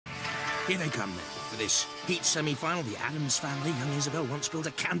Here they come then, for this heat semi-final. The Adams family. Young Isabel once built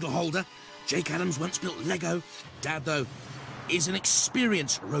a candle holder. Jake Adams once built Lego. Dad, though, is an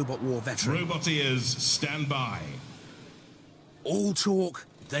experienced robot war veteran. Roboteers, stand by. All talk,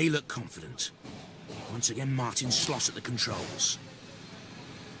 they look confident. Once again, Martin Sloss at the controls.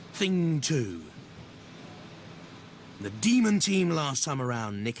 Thing 2. The Demon team last time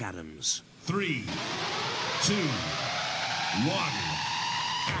around, Nick Adams. 3, 2, 1.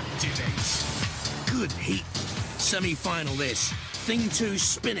 Activate. Good heat. Semi-final this. Thing 2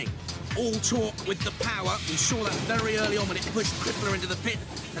 spinning. All talk with the power. We saw that very early on when it pushed Crippler into the pit,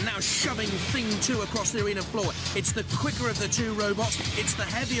 and now shoving Thing 2 across the arena floor. It's the quicker of the two robots. It's the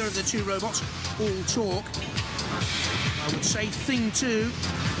heavier of the two robots. All talk. I would say Thing 2,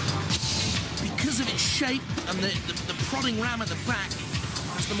 because of its shape and the prodding ram at the back,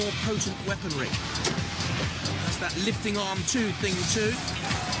 has the more potent weaponry. That's that lifting arm too, Thing 2.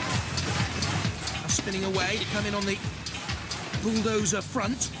 Now spinning away to come in on the bulldozer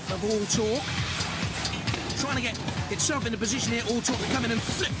front of All Talk. Trying to get itself in a position here, All Talk, to come in and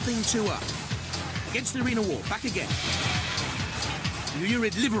flip Thing 2 up. Against the arena wall, back again.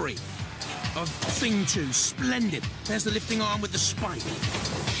 Lurid livery of Thing 2, splendid. There's the lifting arm with the spike.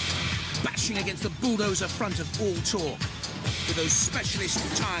 Bashing against the bulldozer front of All Talk with those specialist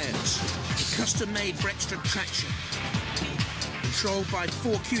tyres, custom made for extra traction. Controlled by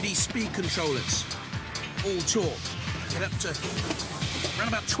 4 QD speed controllers. All Talk. Get up to around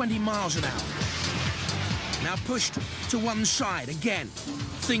about 20 miles an hour. Now pushed to one side again.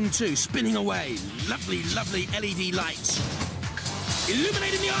 Thing 2 spinning away. Lovely, lovely LED lights.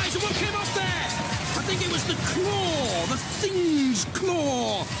 Illuminating the eyes, and what came off there? I think it was the claw, the Thing's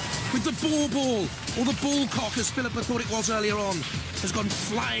claw, with the ball, or the ball cock, as Philippa thought it was earlier on, has gone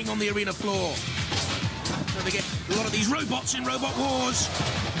flying on the arena floor. Don't forget, a lot of these robots in Robot Wars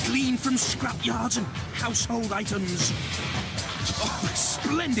glean from scrap yards and household items. Oh,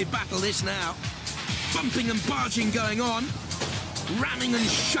 splendid battle this now. Bumping and barging going on. Ramming and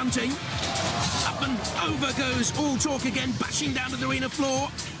shunting. Up and over goes All Talk again, bashing down to the arena floor.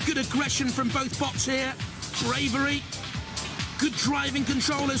 Good aggression from both bots here. Bravery. Good driving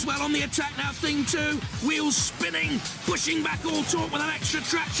control as well on the attack now, Thing 2. Wheels spinning, pushing back All Talk with an extra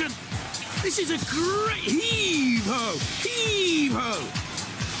traction. This is a great heave-ho, heave-ho.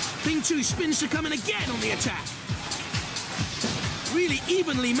 Thing 2 spins to come in again on the attack. Really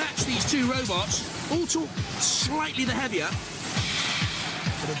evenly matched, these two robots. All Talk slightly the heavier.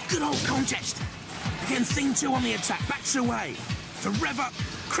 But a good old contest. Again, Thing 2 on the attack, backs away. To rev up,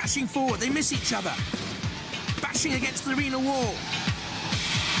 crashing forward, they miss each other. Bashing against the arena wall.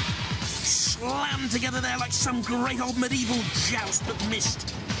 Slammed together there like some great old medieval joust, but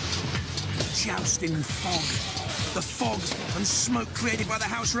missed. Joust in fog. The fog and smoke created by the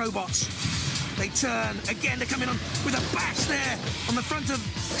house robots. They turn again to come in on with a bash there on the front of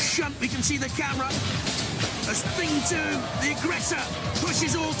Shunt. We can see the camera as Thing 2, the aggressor,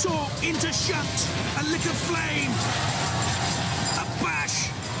 pushes All Talk into Shunt. A lick of flame. A bash.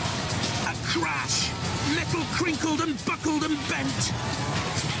 A crash. Metal crinkled and buckled and bent.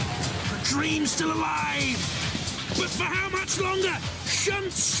 The dream's still alive. But for how much longer?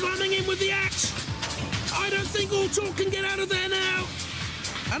 Shunt slamming in with the axe. I don't think All Talk can get out of there now.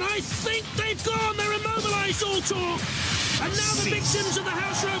 And I think they've gone. They're immobilised, All Talk. And now the victims are the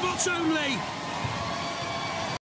house robots only.